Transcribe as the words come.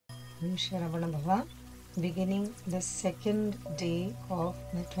Sharavanabhava, beginning the second day of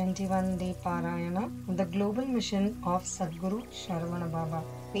the 21-day Parayana of the Global Mission of Sadhguru Sharavanabhava.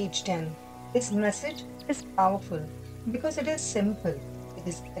 Page 10. This message is powerful because it is simple. It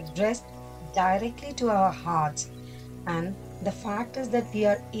is addressed directly to our hearts, and the fact is that we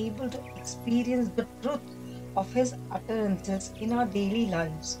are able to experience the truth of his utterances in our daily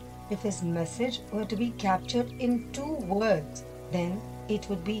lives. If his message were to be captured in two words, then it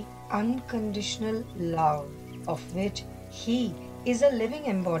would be unconditional love, of which he is a living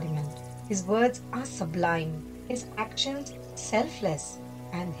embodiment. His words are sublime, his actions selfless,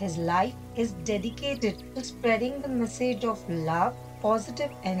 and his life is dedicated to spreading the message of love,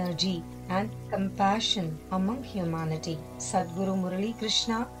 positive energy, and compassion among humanity. Sadhguru Murali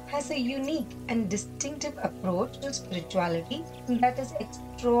Krishna has a unique and distinctive approach to spirituality that is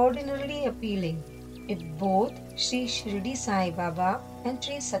extraordinarily appealing. If both Sri Shirdi Sai Baba and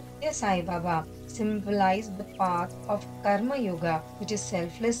Sri Satya Sai Baba symbolize the path of Karma Yoga, which is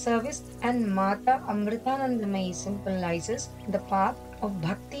selfless service, and Mata Amritanandamayi symbolizes the path of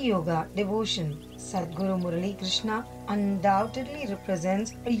Bhakti Yoga, devotion. Sadhguru Murali Krishna undoubtedly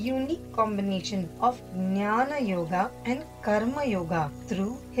represents a unique combination of Jnana Yoga and Karma Yoga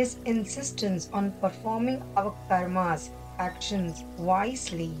through his insistence on performing our karmas, actions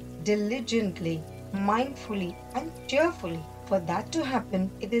wisely, diligently, mindfully, and cheerfully. For that to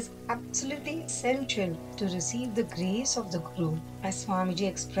happen, it is absolutely essential to receive the grace of the Guru. As Swamiji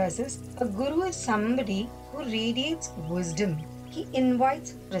expresses, a Guru is somebody who radiates wisdom. He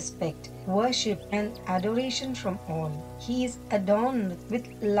invites respect, worship, and adoration from all. He is adorned with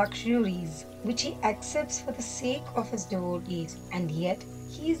luxuries, which he accepts for the sake of his devotees, and yet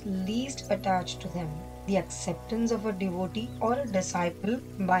he is least attached to them. The acceptance of a devotee or a disciple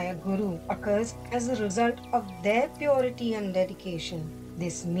by a guru occurs as a result of their purity and dedication.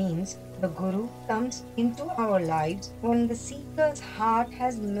 This means the guru comes into our lives when the seeker's heart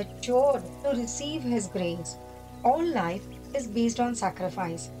has matured to receive his grace. All life is based on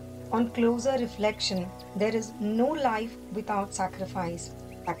sacrifice. On closer reflection, there is no life without sacrifice.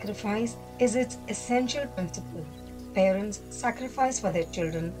 Sacrifice is its essential principle. Parents sacrifice for their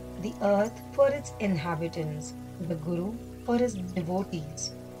children, the earth for its inhabitants, the Guru for his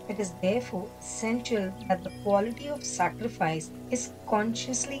devotees. It is therefore essential that the quality of sacrifice is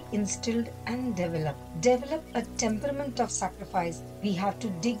consciously instilled and developed. Develop a temperament of sacrifice. We have to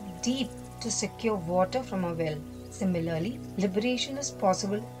dig deep to secure water from a well. Similarly, liberation is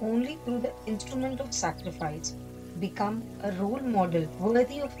possible only through the instrument of sacrifice. Become a role model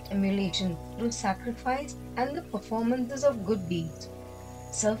worthy of emulation through sacrifice and the performances of good deeds.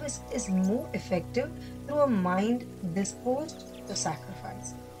 Service is more effective through a mind disposed to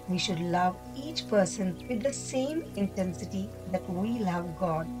sacrifice. We should love each person with the same intensity that we love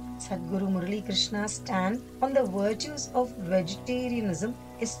God. Sadhguru Murali Krishna's stand on the virtues of vegetarianism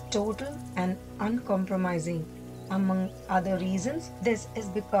is total and uncompromising. Among other reasons, this is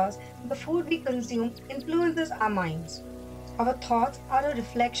because the food we consume influences our minds. Our thoughts are a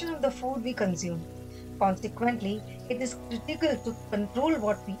reflection of the food we consume. Consequently, it is critical to control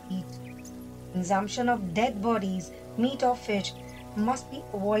what we eat. Consumption of dead bodies, meat or fish, must be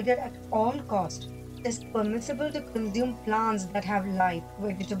avoided at all cost. It is permissible to consume plants that have life,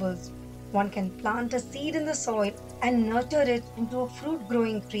 vegetables. One can plant a seed in the soil and nurture it into a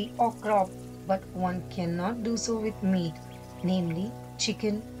fruit-growing tree or crop, but one cannot do so with meat, namely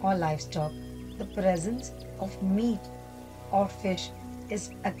chicken or livestock. The presence of meat or fish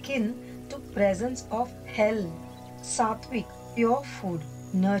is akin to presence of hell. Sattvic, pure food,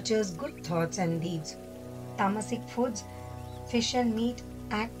 nurtures good thoughts and deeds. Tamasic foods, fish and meat,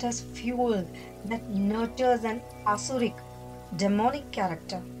 act as fuel that nurtures an asuric, demonic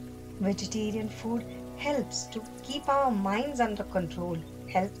character. Vegetarian food helps to keep our minds under control,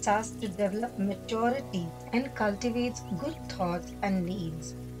 helps us to develop maturity, and cultivates good thoughts and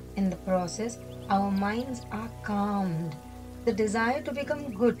deeds. In the process, our minds are calmed. The desire to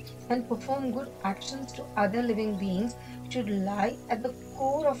become good and perform good actions to other living beings should lie at the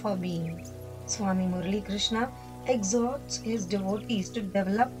core of our being. Swami Murali Krishna exhorts his devotees to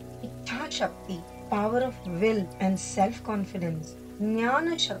develop Ichha Shakti, power of will and self-confidence,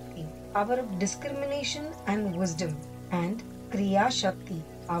 Jnana Shakti, power of discrimination and wisdom, and Kriya Shakti,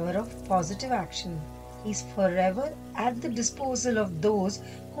 power of positive action. He is forever at the disposal of those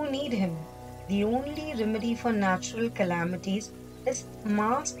who need him. The only remedy for natural calamities is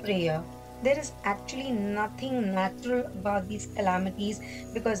mass prayer. There is actually nothing natural about these calamities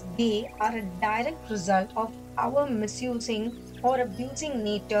because they are a direct result of our misusing or abusing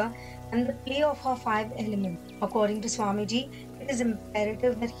nature and the play of our five elements. According to Swamiji, it is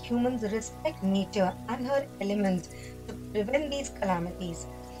imperative that humans respect nature and her elements to prevent these calamities.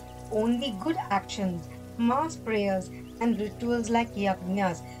 Only good actions, mass prayers, and rituals like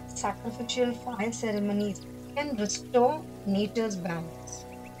yajnas, sacrificial fire ceremonies, can restore nature's balance.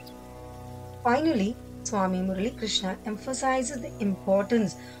 Finally, Swami Murali Krishna emphasizes the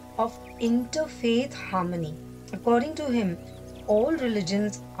importance of interfaith harmony. According to him, all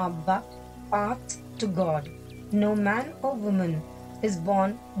religions are but paths to God. No man or woman is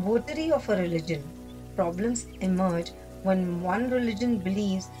born votary of a religion. Problems emerge when one religion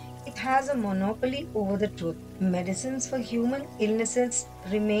believes it has a monopoly over the truth. Medicines for human illnesses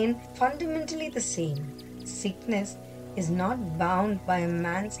remain fundamentally the same. Sickness is not bound by a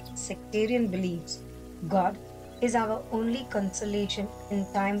man's sectarian beliefs. God is our only consolation in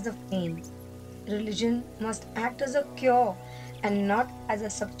times of pain. Religion must act as a cure and not as a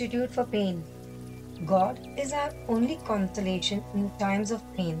substitute for pain. God is our only consolation in times of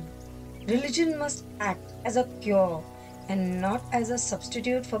pain. Religion must act as a cure and not as a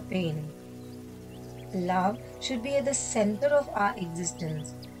substitute for pain. Love should be at the center of our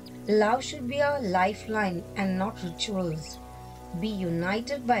existence. Love should be our lifeline and not rituals. Be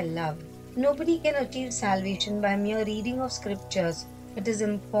united by love. Nobody can achieve salvation by mere reading of scriptures. It is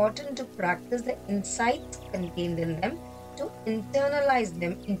important to practice the insights contained in them, to internalize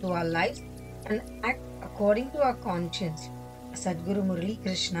them into our lives, and act according to our conscience. Sadhguru Murali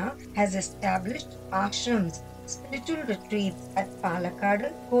Krishna has established ashrams, spiritual retreats at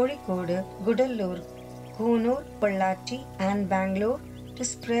Palakkad, Kozhikode, Gudallur, Konoor, Pollachi, and Bangalore to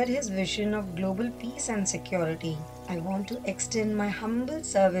spread his vision of global peace and security. I want to extend my humble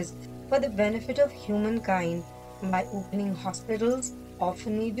service for the benefit of humankind by opening hospitals,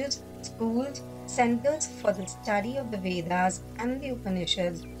 orphanages, schools, centers for the study of the Vedas and the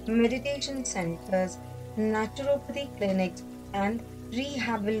Upanishads, meditation centers, naturopathy clinics, and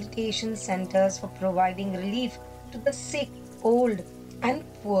rehabilitation centers for providing relief to the sick, old, and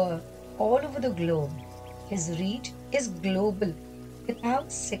poor all over the globe. His reach is global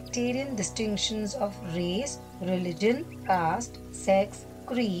without sectarian distinctions of race, religion, caste, sex,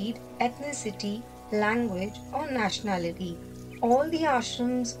 creed, ethnicity, language, or nationality. All the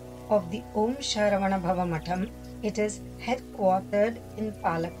ashrams of the Om Sharavanabhava Matham, it is headquartered in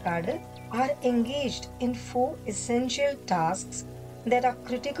Palakkad, are engaged in four essential tasks that are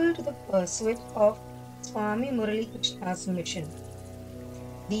critical to the pursuit of Swami Murali Krishna's mission.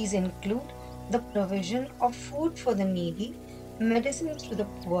 These include the provision of food for the needy, medicines to the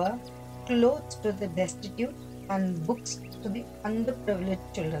poor, clothes to the destitute, and books to the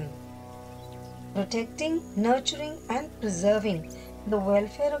underprivileged children. Protecting, nurturing, and preserving the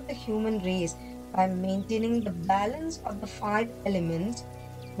welfare of the human race by maintaining the balance of the five elements,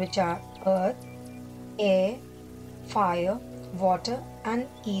 which are earth, air, fire, water, and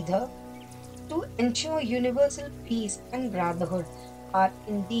ether, to ensure universal peace and brotherhood are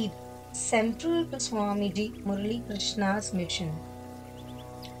indeed central to Swamiji Murali Krishna's mission.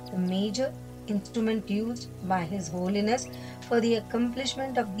 The major instrument used by His Holiness for the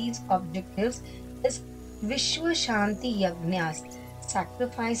accomplishment of these objectives is Vishwa Shanti Yajnas,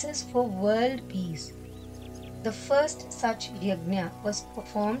 sacrifices for world peace. The first such yajna was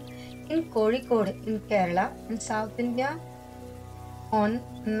performed in Kozhikode in Kerala in South India on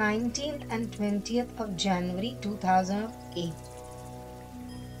 19th and 20th of January 2008,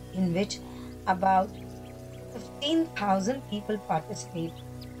 in which about 15,000 people participated.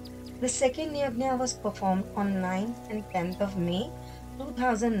 The second yajna was performed on 9th and 10th of May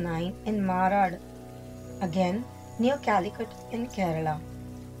 2009 in Marad, again near Calicut in Kerala.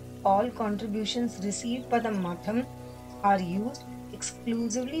 All contributions received by the Matham are used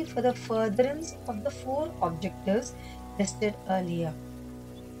exclusively for the furtherance of the four objectives listed earlier.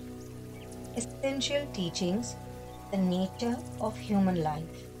 Essential teachings, the nature of human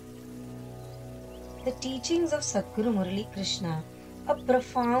life. The teachings of Sadhguru Murali Krishna are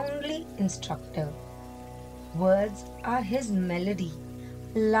profoundly instructive. Words are his melody,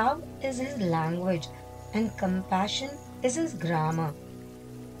 love is his language, and compassion is his grammar.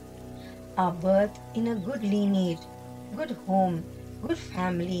 Our birth in a good lineage, good home, good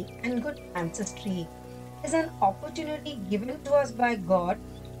family, and good ancestry is an opportunity given to us by God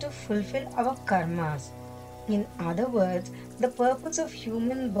to fulfill our karmas. In other words, the purpose of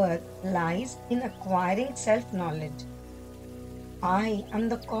human birth lies in acquiring self-knowledge. I am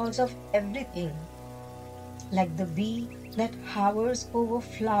the cause of everything. Like the bee that hovers over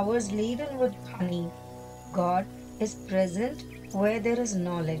flowers laden with honey, God is present where there is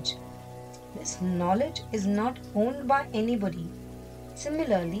knowledge. This knowledge is not owned by anybody.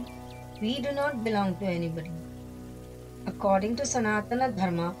 Similarly, we do not belong to anybody. According to Sanatana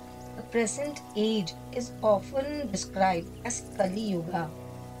Dharma, the present age is often described as Kali Yuga.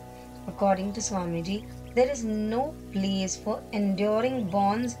 According to Swamiji, there is no place for enduring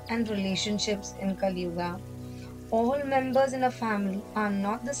bonds and relationships in Kali Yuga. All members in a family are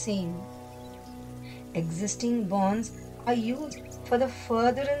not the same. Existing bonds are used for the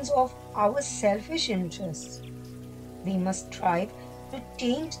furtherance of our selfish interests. We must strive to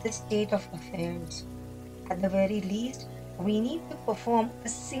change the state of affairs. At the very least, we need to perform a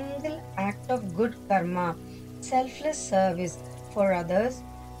single act of good karma, selfless service for others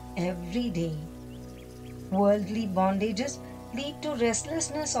every day. Worldly bondages lead to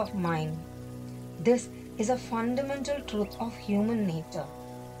restlessness of mind. This is a fundamental truth of human nature.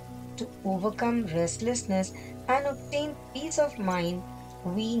 To overcome restlessness and obtain peace of mind,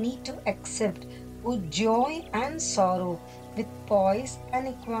 we need to accept both joy and sorrow with poise and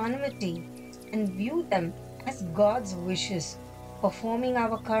equanimity and view them as God's wishes. Performing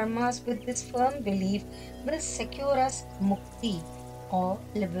our karmas with this firm belief will secure us mukti or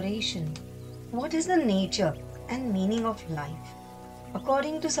liberation. What is the nature and meaning of life?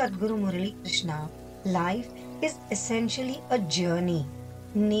 According to Sadhguru Murali Krishna, life is essentially a journey.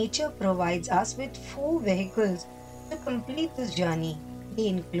 Nature provides us with four vehicles to complete this journey. They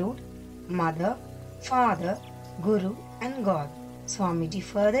include Mother, Father, Guru, and God. Swamiji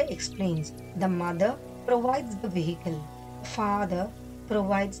further explains the Mother provides the vehicle, the Father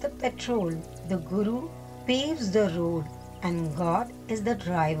provides the petrol, the Guru paves the road, and God is the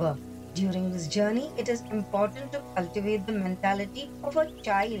driver. During this journey, it is important to cultivate the mentality of a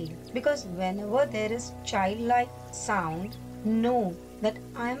child because whenever there is childlike sound, know that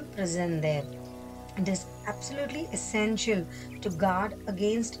I am present there. It is absolutely essential to guard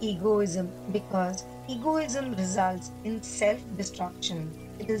against egoism because egoism results in self destruction.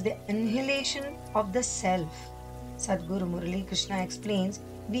 It is the annihilation of the self. Sadhguru Murali Krishna explains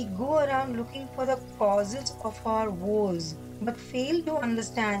we go around looking for the causes of our woes but fail to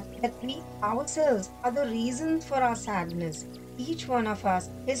understand that we ourselves are the reasons for our sadness. Each one of us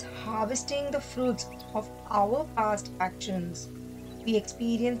is harvesting the fruits of our past actions. We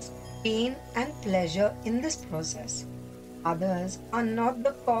experience pain and pleasure in this process. Others are not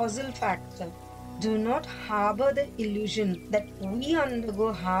the causal factor. Do not harbor the illusion that we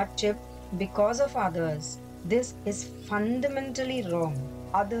undergo hardship because of others. This is fundamentally wrong.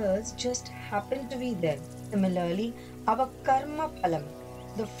 Others just happen to be there. Similarly, our karma phalam,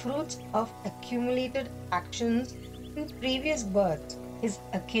 the fruits of accumulated actions in previous births, is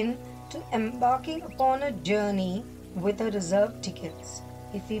akin to embarking upon a journey with a reserved tickets.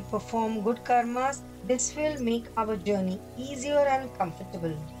 If we perform good karmas, this will make our journey easier and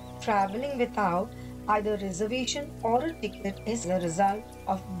comfortable. Traveling without either reservation or a ticket is the result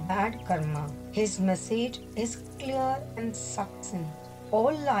of bad karma. His message is clear and succinct.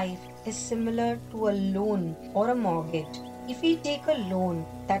 All life is similar to a loan or a mortgage. If we take a loan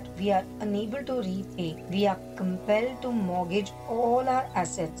that we are unable to repay, we are compelled to mortgage all our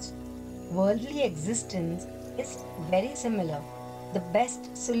assets. Worldly existence is very similar. The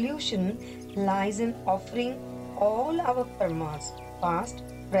best solution lies in offering all our karmas, past,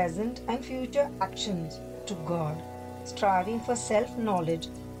 present, and future actions to God. Striving for self knowledge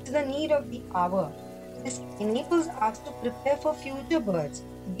is the need of the hour. This enables us to prepare for future births,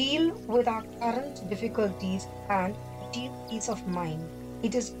 deal with our current difficulties, and achieve peace of mind.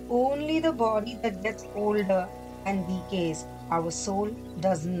 It is only the body that gets older and decays. Our soul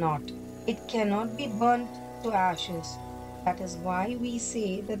does not. It cannot be burnt to ashes. That is why we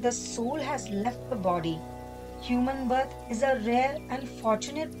say that the soul has left the body. Human birth is a rare and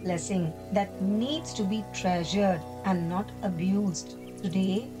fortunate blessing that needs to be treasured and not abused.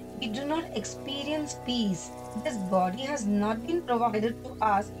 Today, we do not experience peace. This body has not been provided to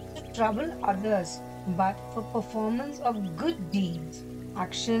us to trouble others, but for performance of good deeds.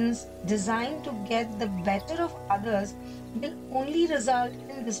 Actions designed to get the better of others will only result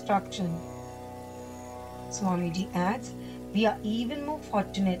in destruction. Swamiji adds, we are even more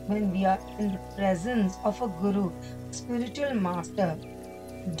fortunate when we are in the presence of a guru, a spiritual master.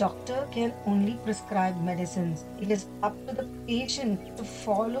 Doctor can only prescribe medicines. It is up to the patient to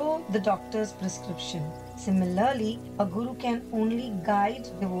follow the doctor's prescription. Similarly, a guru can only guide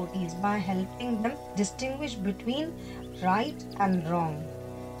devotees by helping them distinguish between right and wrong.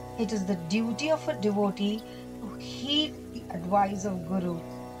 It is the duty of a devotee to heed the advice of guru.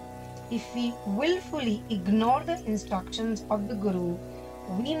 If we willfully ignore the instructions of the Guru,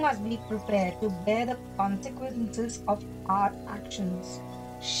 we must be prepared to bear the consequences of our actions.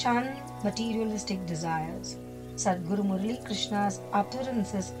 Shun materialistic desires. Sadhguru Murali Krishna's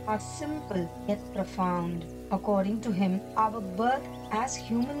utterances are simple yet profound. According to him, our birth as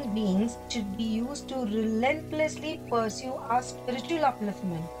human beings should be used to relentlessly pursue our spiritual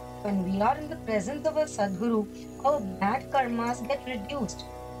upliftment. When we are in the presence of a Sadhguru, our bad karmas get reduced.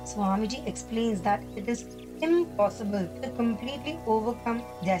 Swamiji explains that it is impossible to completely overcome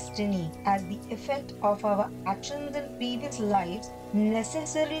destiny as the effect of our actions in previous lives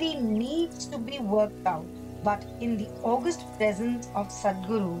necessarily needs to be worked out. But in the august presence of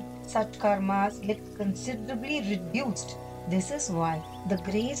Sadhguru, such karmas get considerably reduced. This is why the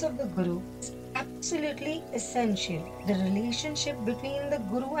grace of the Guru is absolutely essential. The relationship between the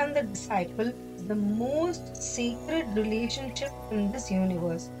Guru and the disciple is the most sacred relationship in this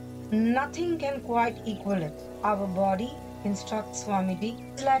universe. Nothing can quite equal it. Our body, instructs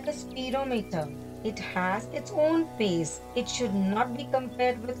Swamiji, is like a speedometer. It has its own pace. It should not be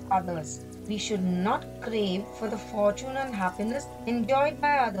compared with others. We should not crave for the fortune and happiness enjoyed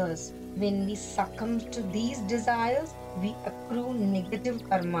by others. When we succumb to these desires, we accrue negative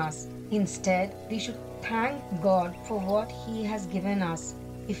karmas. Instead, we should thank God for what He has given us.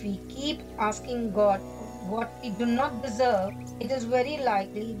 If we keep asking God what we do not deserve, it is very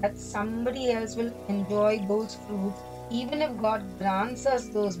likely that somebody else will enjoy those fruits, even if God grants us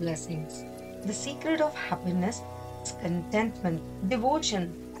those blessings. The secret of happiness is contentment,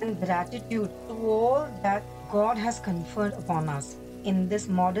 devotion, and gratitude to all that God has conferred upon us. In this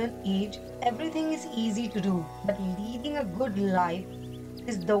modern age, everything is easy to do, but leading a good life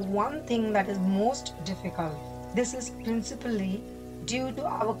is the one thing that is most difficult. This is principally due to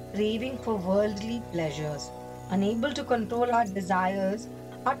our craving for worldly pleasures. Unable to control our desires,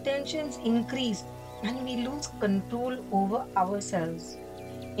 our tensions increase and we lose control over ourselves.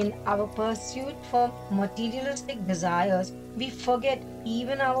 In our pursuit for materialistic desires, we forget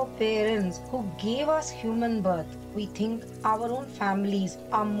even our parents who gave us human birth. We think our own families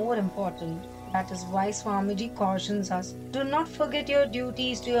are more important. That is why Swamiji cautions us, do not forget your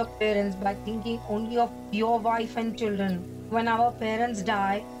duties to your parents by thinking only of your wife and children. When our parents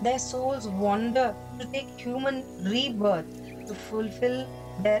die, their souls wander to take human rebirth to fulfill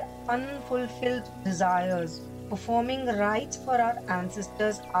their unfulfilled desires. Performing rites for our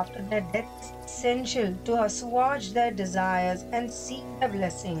ancestors after their death is essential to assuage their desires and seek their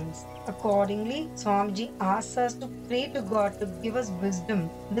blessings. Accordingly, Swamiji asks us to pray to God to give us wisdom.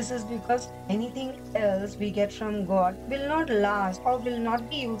 This is because anything else we get from God will not last or will not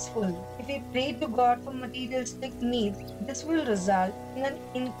be useful. If we pray to God for materialistic needs, this will result in an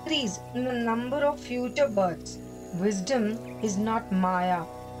increase in the number of future births. Wisdom is not Maya,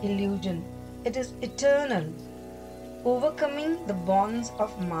 illusion. It is eternal. Overcoming the bonds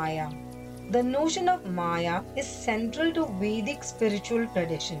of Maya. The notion of Maya is central to Vedic spiritual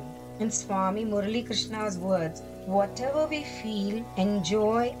tradition. In Swami Murali Krishna's words, whatever we feel,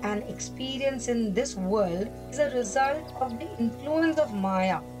 enjoy, and experience in this world is a result of the influence of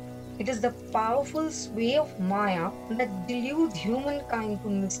Maya. It is the powerful sway of Maya that deludes humankind to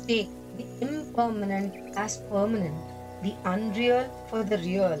mistake the impermanent as permanent, the unreal for the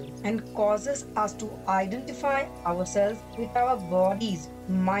real, and causes us to identify ourselves with our bodies,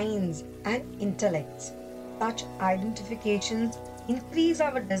 minds, and intellects. Such identifications increase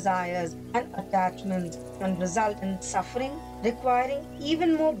our desires and attachments and result in suffering, requiring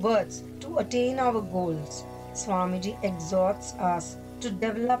even more births to attain our goals. Swamiji exhorts us to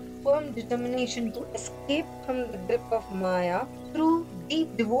develop firm determination to escape from the grip of Maya through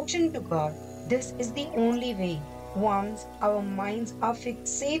deep devotion to God. This is the only way. Once our minds are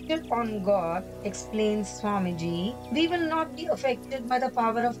fixated on God, explains Swamiji, we will not be affected by the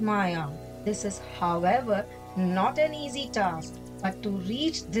power of Maya. This is, however, not an easy task, but to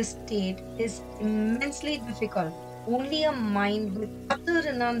reach this state is immensely difficult. Only a mind with utter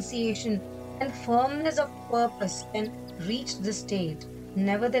renunciation and firmness of purpose can reach this state.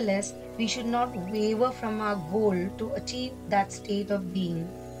 Nevertheless, we should not waver from our goal to achieve that state of being.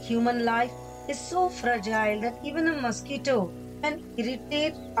 Human life is so fragile that even a mosquito can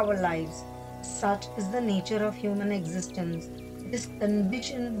irritate our lives. Such is the nature of human existence. It is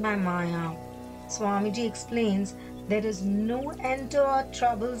conditioned by Maya. Swamiji explains there is no end to our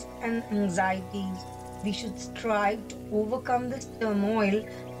troubles and anxieties. We should strive to overcome this turmoil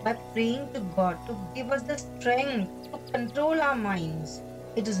by praying to God to give us the strength to control our minds.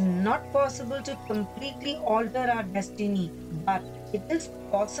 It is not possible to completely alter our destiny, but it is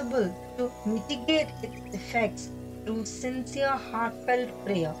possible to mitigate its effects through sincere, heartfelt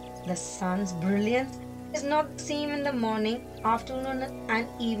prayer. The sun's brilliance is not the same in the morning, afternoon, and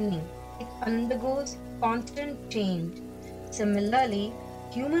evening. It undergoes constant change. Similarly,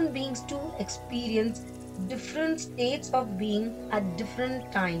 human beings too experience different states of being at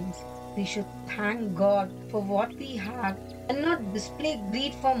different times. We should thank God for what we have and not display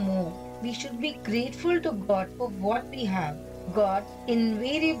greed for more. We should be grateful to God for what we have. God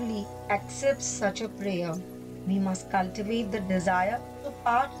invariably accepts such a prayer. We must cultivate the desire to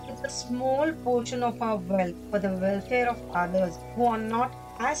part with a small portion of our wealth for the welfare of others who are not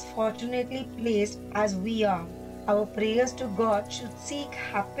as fortunately placed as we are. Our prayers to God should seek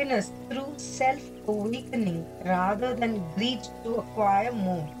happiness through self awakening rather than greed to acquire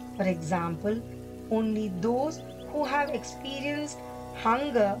more. For example, only those who have experienced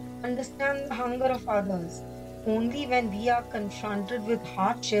hunger understand the hunger of others. Only when we are confronted with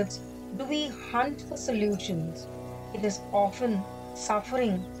hardships do we hunt for solutions. It is often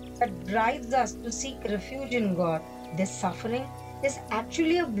suffering that drives us to seek refuge in God. This suffering is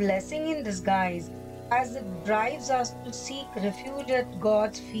actually a blessing in disguise as it drives us to seek refuge at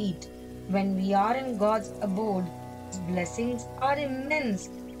God's feet. When we are in God's abode, His blessings are immense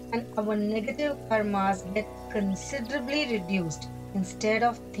and our negative karmas get considerably reduced. Instead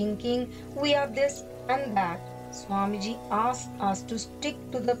of thinking we are this and that, Swamiji asks us to stick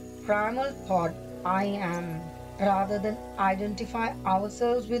to the primal thought, I am, rather than identify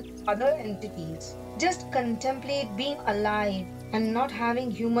ourselves with other entities. Just contemplate being alive and not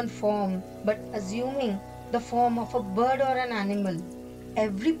having human form, but assuming the form of a bird or an animal.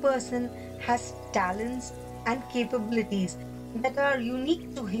 Every person has talents and capabilities that are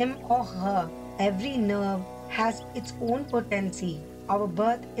unique to him or her. Every nerve has its own potency. Our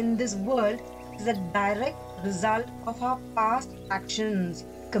birth in this world is a direct result of our past actions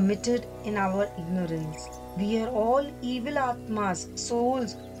committed in our ignorance. We are all evil atmas,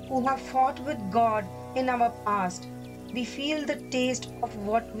 souls who have fought with God in our past. We feel the taste of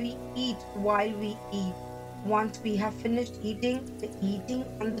what we eat while we eat. Once we have finished eating, the eating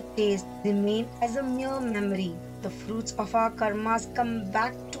and the taste remain as a mere memory. The fruits of our karmas come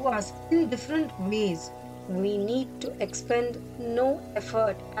back to us in different ways. We need to expend no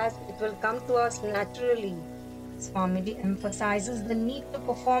effort as it will come to us naturally. Swamiji emphasizes the need to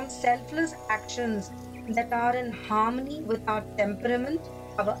perform selfless actions that are in harmony with our temperament,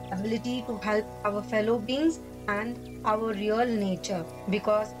 our ability to help our fellow beings, and our real nature,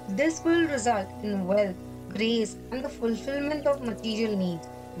 because this will result in wealth, grace, and the fulfillment of material needs.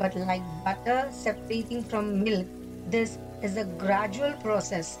 But like butter separating from milk, this is a gradual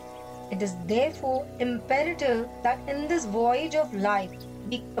process. It is therefore imperative that in this voyage of life,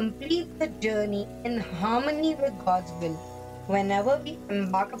 we complete the journey in harmony with God's will. Whenever we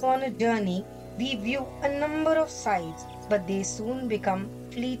embark upon a journey, we view a number of sights, but they soon become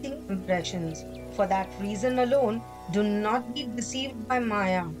fleeting impressions. For that reason alone, do not be deceived by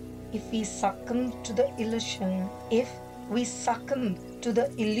Maya. If we succumb to the illusion,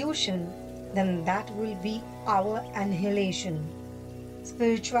 then that will be our annihilation.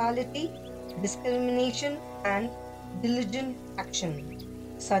 Spirituality, discrimination, and diligent action.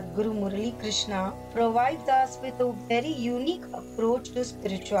 Sadhguru Murali Krishna provides us with a very unique approach to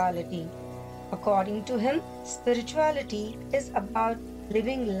spirituality. According to him, spirituality is about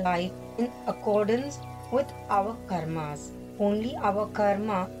living life in accordance with our karmas. Only our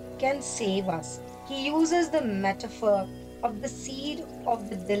karma can save us. He uses the metaphor of the seed of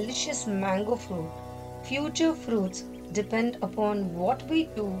the delicious mango fruit. Future fruits depend upon what we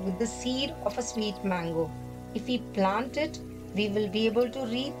do with the seed of a sweet mango. If we plant it, we will be able to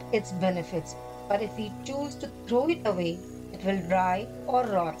reap its benefits. But if we choose to throw it away, it will dry or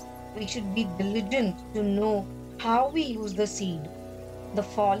rot. We should be diligent to know how we use the seed. The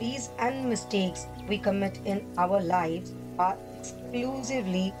follies and mistakes we commit in our lives are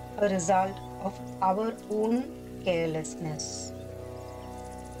exclusively a result of our own carelessness.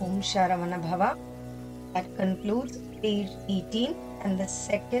 Om Sharavanabhava. That concludes page 18 and the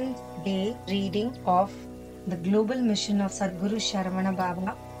second day reading of the global mission of Sadhguru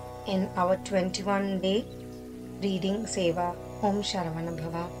Sharavanabhava in our 21-day reading Seva. Om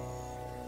Sharavanabhava.